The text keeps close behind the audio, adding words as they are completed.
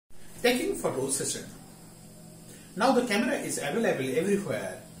Taking photo session. Now the camera is available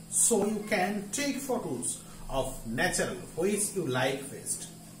everywhere, so you can take photos of natural which you like best.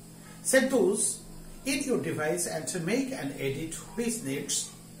 Set those in your device and make an edit which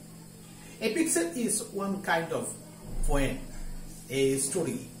needs. A picture is one kind of poem, a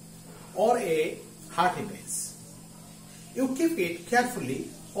story, or a heart image. You keep it carefully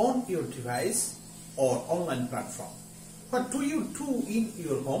on your device or online platform. What do you do in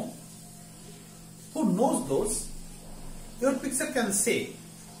your home? Who knows those? Your picture can say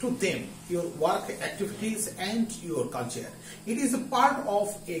to them your work activities and your culture. It is a part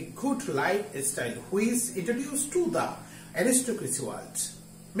of a good lifestyle which is introduced to the aristocracy world.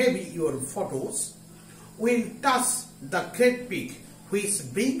 Maybe your photos will touch the great peak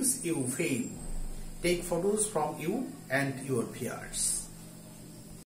which brings you fame. Take photos from you and your peers.